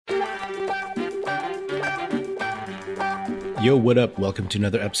Yo, what up? Welcome to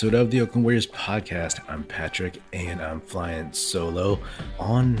another episode of the Oakland Warriors podcast. I'm Patrick, and I'm flying solo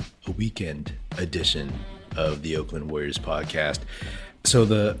on a weekend edition of the Oakland Warriors podcast. So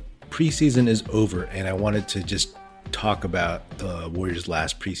the preseason is over, and I wanted to just talk about the Warriors'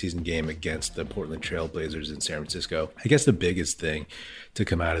 last preseason game against the Portland Trail Blazers in San Francisco. I guess the biggest thing to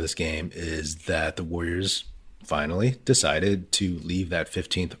come out of this game is that the Warriors finally decided to leave that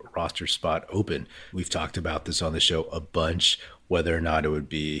 15th roster spot open. We've talked about this on the show a bunch, whether or not it would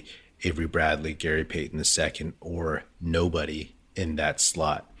be Avery Bradley, Gary Payton II, or nobody in that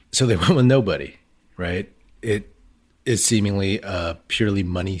slot. So they went with nobody, right? It is seemingly a purely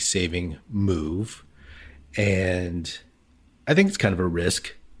money-saving move. And I think it's kind of a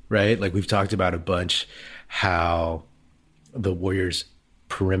risk, right? Like we've talked about a bunch how the Warriors'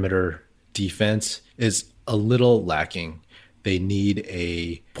 perimeter defense is a little lacking. They need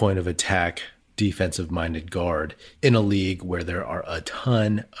a point of attack defensive-minded guard in a league where there are a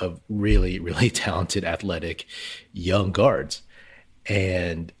ton of really, really talented, athletic young guards.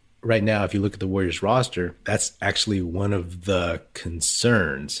 And right now, if you look at the Warriors roster, that's actually one of the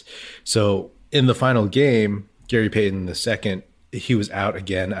concerns. So in the final game, Gary Payton II, he was out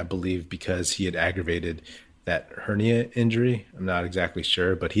again, I believe, because he had aggravated that hernia injury. I'm not exactly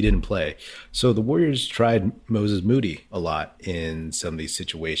sure, but he didn't play. So the Warriors tried Moses Moody a lot in some of these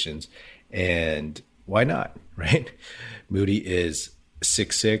situations. And why not, right? Moody is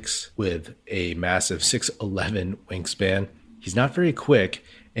 6'6" with a massive 6'11" wingspan. He's not very quick,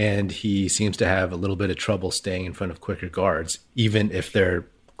 and he seems to have a little bit of trouble staying in front of quicker guards, even if they're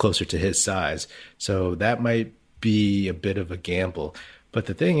closer to his size. So that might be a bit of a gamble. But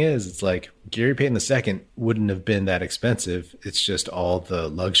the thing is, it's like Gary Payton II wouldn't have been that expensive. It's just all the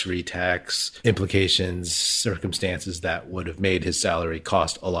luxury tax implications, circumstances that would have made his salary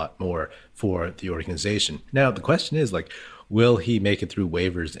cost a lot more for the organization. Now, the question is, like, will he make it through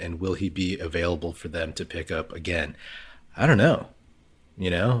waivers and will he be available for them to pick up again? I don't know. You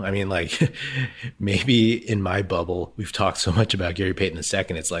know, I mean, like maybe in my bubble, we've talked so much about Gary Payton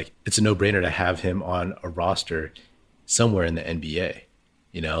II. It's like it's a no-brainer to have him on a roster somewhere in the NBA.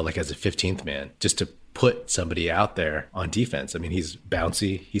 You know, like as a 15th man, just to put somebody out there on defense. I mean, he's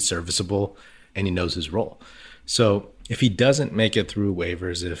bouncy, he's serviceable, and he knows his role. So if he doesn't make it through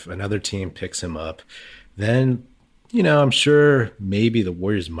waivers, if another team picks him up, then, you know, I'm sure maybe the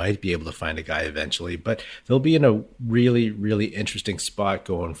Warriors might be able to find a guy eventually, but they'll be in a really, really interesting spot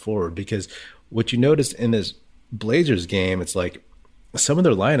going forward because what you noticed in this Blazers game, it's like some of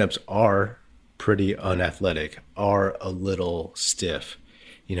their lineups are pretty unathletic, are a little stiff.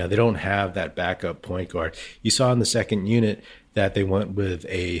 You know, they don't have that backup point guard. You saw in the second unit that they went with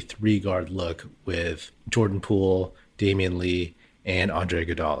a 3-guard look with Jordan Poole, Damian Lee, and Andre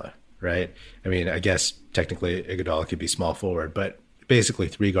Iguodala, right? I mean, I guess technically Iguodala could be small forward, but basically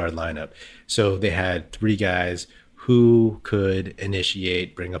 3-guard lineup. So they had 3 guys who could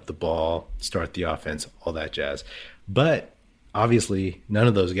initiate, bring up the ball, start the offense, all that jazz. But obviously, none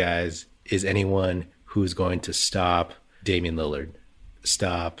of those guys is anyone who's going to stop Damian Lillard,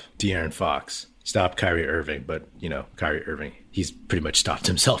 stop De'Aaron Fox, stop Kyrie Irving. But, you know, Kyrie Irving, he's pretty much stopped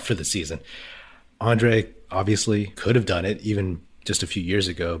himself for the season. Andre obviously could have done it even just a few years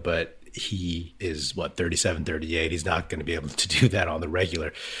ago, but he is, 37, 38. He's not going to be able to do that on the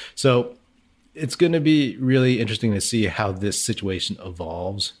regular. So it's going to be really interesting to see how this situation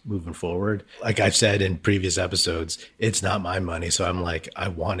evolves moving forward. Like I've said in previous episodes, it's not my money. So I'm like, I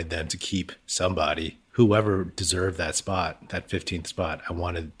wanted them to keep somebody. Whoever deserved that spot, that 15th spot, I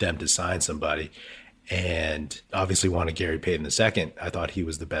wanted them to sign somebody, and obviously wanted Gary Payton II. I thought he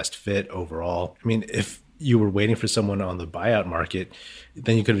was the best fit overall. I mean, if you were waiting for someone on the buyout market,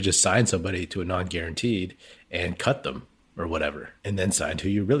 then you could have just signed somebody to a non-guaranteed and cut them or whatever, and then signed who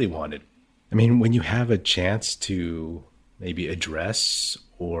you really wanted. I mean, when you have a chance to maybe address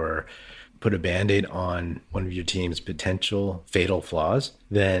or put a Band-Aid on one of your team's potential fatal flaws,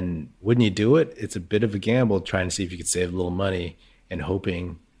 then wouldn't you do it? It's a bit of a gamble trying to see if you could save a little money and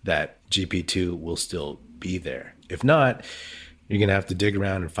hoping that GP2 will still be there. If not, you're going to have to dig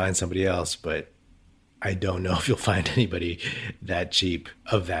around and find somebody else, but I don't know if you'll find anybody that cheap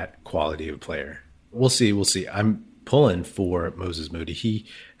of that quality of player. We'll see. I'm pulling for Moses Moody. He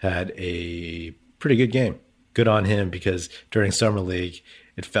had a pretty good game. Good on him, because during Summer League,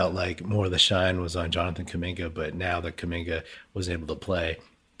 it felt like more of the shine was on Jonathan Kuminga, but now that Kuminga was able to play,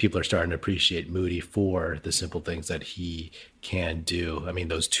 people are starting to appreciate Moody for the simple things that he can do. I mean,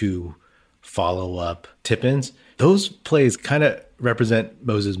 those 2 follow-up tip-ins, those plays kind of represent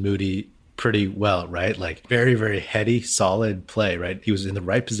Moses Moody pretty well, right? Like very, very heady, solid play, right? He was in the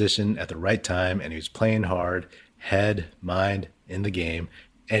right position at the right time, and he was playing hard, head, mind in the game,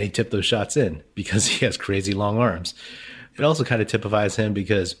 and he tipped those shots in because he has crazy long arms. It also kind of typifies him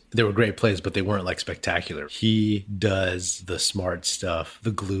because they were great plays, but they weren't like spectacular. He does the smart stuff,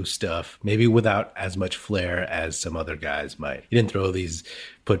 the glue stuff, maybe without as much flair as some other guys might. He didn't throw these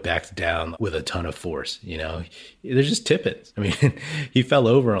putbacks down with a ton of force, you know. They're just tip-ins. I mean, he fell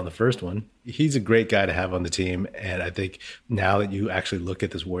over on the first one. He's a great guy to have on the team. And I think now that you actually look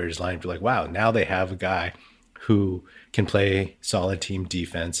at this Warriors lineup, you're like, wow, now they have a guy who can play solid team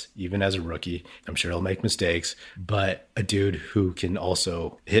defense, even as a rookie. I'm sure he'll make mistakes, but a dude who can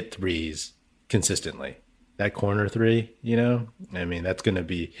also hit threes consistently. That corner three, you know, I mean, that's going to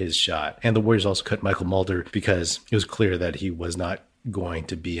be his shot. And the Warriors also cut Michael Mulder because it was clear that he was not going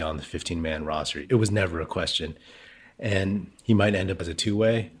to be on the 15-man roster. It was never a question. And he might end up as a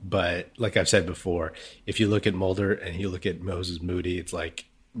two-way, but like I've said before, if you look at Mulder and you look at Moses Moody, it's like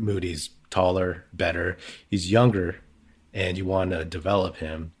Moody's taller, better. He's younger, and you want to develop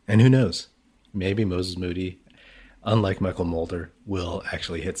him. And who knows? Maybe Moses Moody, unlike Michael Mulder, will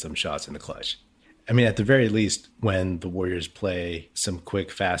actually hit some shots in the clutch. I mean, at the very least, when the Warriors play some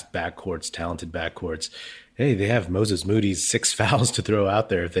quick, fast backcourts, talented backcourts, hey, they have Moses Moody's 6 fouls to throw out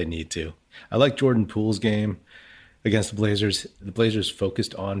there if they need to. I like Jordan Poole's game against the Blazers. The Blazers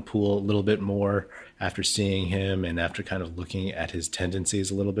focused on Poole a little bit more after seeing him and after kind of looking at his tendencies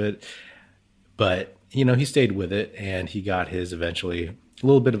a little bit. But, you know, he stayed with it, and he got his eventually a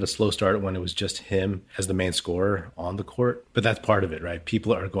little bit of a slow start when it was just him as the main scorer on the court. But that's part of it, right?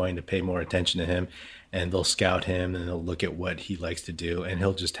 People are going to pay more attention to him, and they'll scout him, and they'll look at what he likes to do, and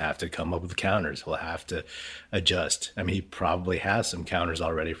he'll just have to come up with counters. He'll have to adjust. I mean, he probably has some counters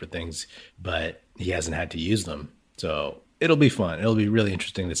already for things, but he hasn't had to use them. So it'll be fun. It'll be really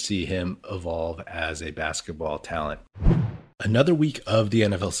interesting to see him evolve as a basketball talent. Another week of the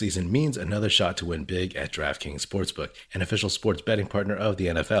NFL season means another shot to win big at DraftKings Sportsbook, an official sports betting partner of the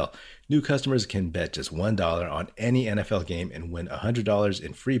NFL. New customers can bet just $1 on any NFL game and win $100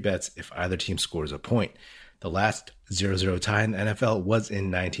 in free bets if either team scores a point. The last 0-0 tie in the NFL was in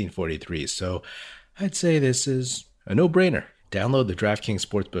 1943, so I'd say this is a no-brainer. Download the DraftKings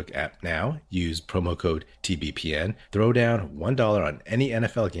Sportsbook app now, use promo code TBPN, throw down $1 on any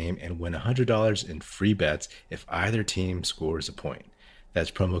NFL game, and win $100 in free bets if either team scores a point. That's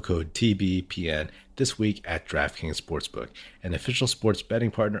promo code TBPN this week at DraftKings Sportsbook, an official sports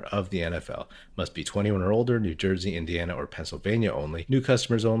betting partner of the NFL. Must be 21 or older, New Jersey, Indiana, or Pennsylvania only. New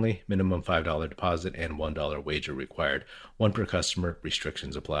customers only. Minimum $5 deposit and $1 wager required. One per customer.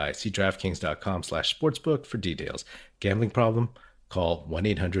 Restrictions apply. See DraftKings.com/sportsbook for details. Gambling problem? Call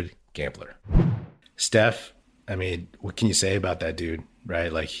 1-800-GAMBLER. Steph, I mean, what can you say about that dude,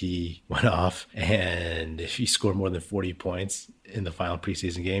 right? Like, he went off, and if he scored more than 40 points in the final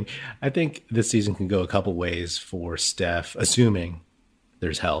preseason game, I think this season can go a couple ways for Steph, assuming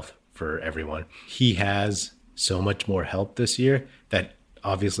there's health for everyone. He has so much more help this year that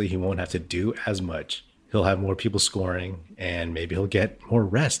obviously he won't have to do as much. He'll have more people scoring, and maybe he'll get more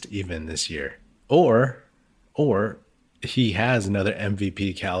rest even this year. Or he has another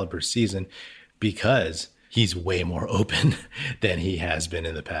MVP caliber season because he's way more open than he has been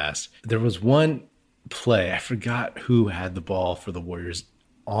in the past. There was one play, I forgot who had the ball for the Warriors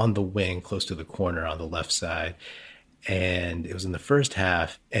on the wing close to the corner on the left side, and it was in the first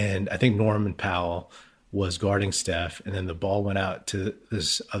half, and I think Norman Powell was guarding Steph, and then the ball went out to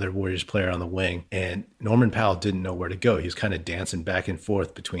this other Warriors player on the wing, and Norman Powell didn't know where to go. He was kind of dancing back and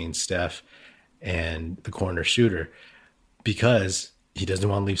forth between Steph and the corner shooter because he doesn't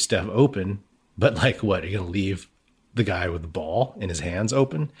want to leave Steph open. But like, what, are you going to leave the guy with the ball in his hands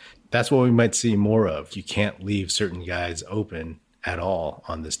open? That's what we might see more of. You can't leave certain guys open at all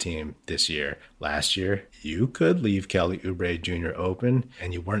on this team this year. Last year, you could leave Kelly Oubre Jr. open,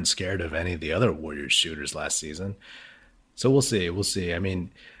 and you weren't scared of any of the other Warriors shooters last season. So we'll see. We'll see. I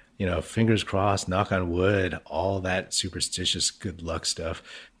mean, you know, fingers crossed, knock on wood, all that superstitious good luck stuff.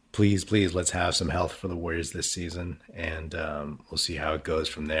 Please, let's have some health for the Warriors this season, and we'll see how it goes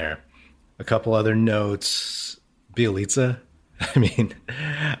from there. A couple other notes. Bielitsa, I mean,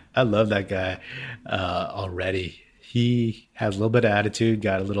 I love that guy already. He has a little bit of attitude,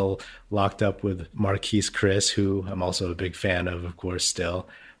 got a little locked up with Marquise Chris, who I'm also a big fan of course, still.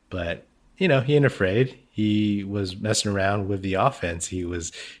 But, you know, he ain't afraid. He was messing around with the offense. He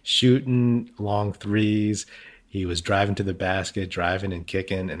was shooting long threes. He was driving to the basket, driving and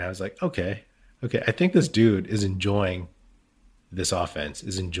kicking. And I was like, okay, I think this dude is enjoying this offense,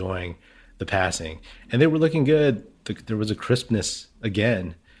 is enjoying the passing. And they were looking good. There was a crispness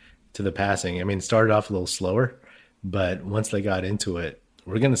again to the passing. I mean, it started off a little slower, but once they got into it,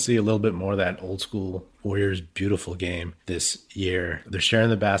 we're going to see a little bit more of that old school Warriors beautiful game this year. They're sharing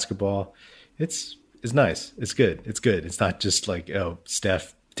the basketball. It's nice. It's good. It's not just like, oh,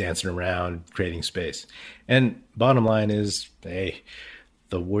 Steph dancing around, creating space. And bottom line is, hey,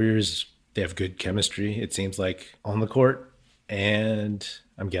 the Warriors, they have good chemistry, it seems like, on the court. And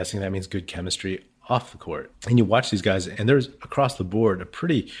I'm guessing that means good chemistry off the court. And you watch these guys, and there's across the board a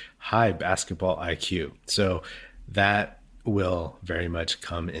pretty high basketball IQ. So that will very much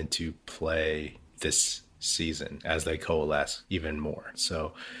come into play this season as they coalesce even more.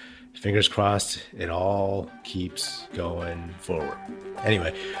 So fingers crossed, it all keeps going forward.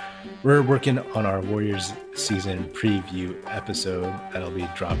 Anyway, we're working on our Warriors season preview episode that'll be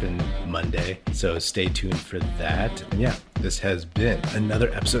dropping Monday, so stay tuned for that. And yeah, this has been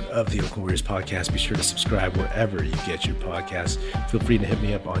another episode of the Oakland Warriors podcast. Be sure to subscribe wherever you get your podcasts. Feel free to hit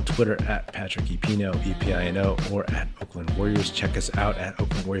me up on Twitter at Patrick Epino, E-P-I-N-O, or at Oakland Warriors. Check us out at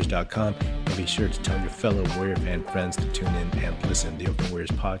oaklandwarriors.com, and be sure to tell your fellow Warrior fan friends to tune in and listen. The Oakland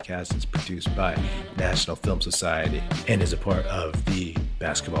Warriors podcast is produced by National Film Society and is a part of the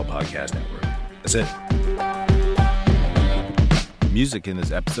Basketball Podcast Network. That's it. Music in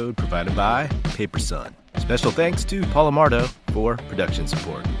this episode provided by Paper Sun. Special thanks to Paul Amardo for production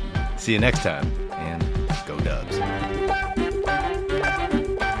support. See you next time, and go Dubs.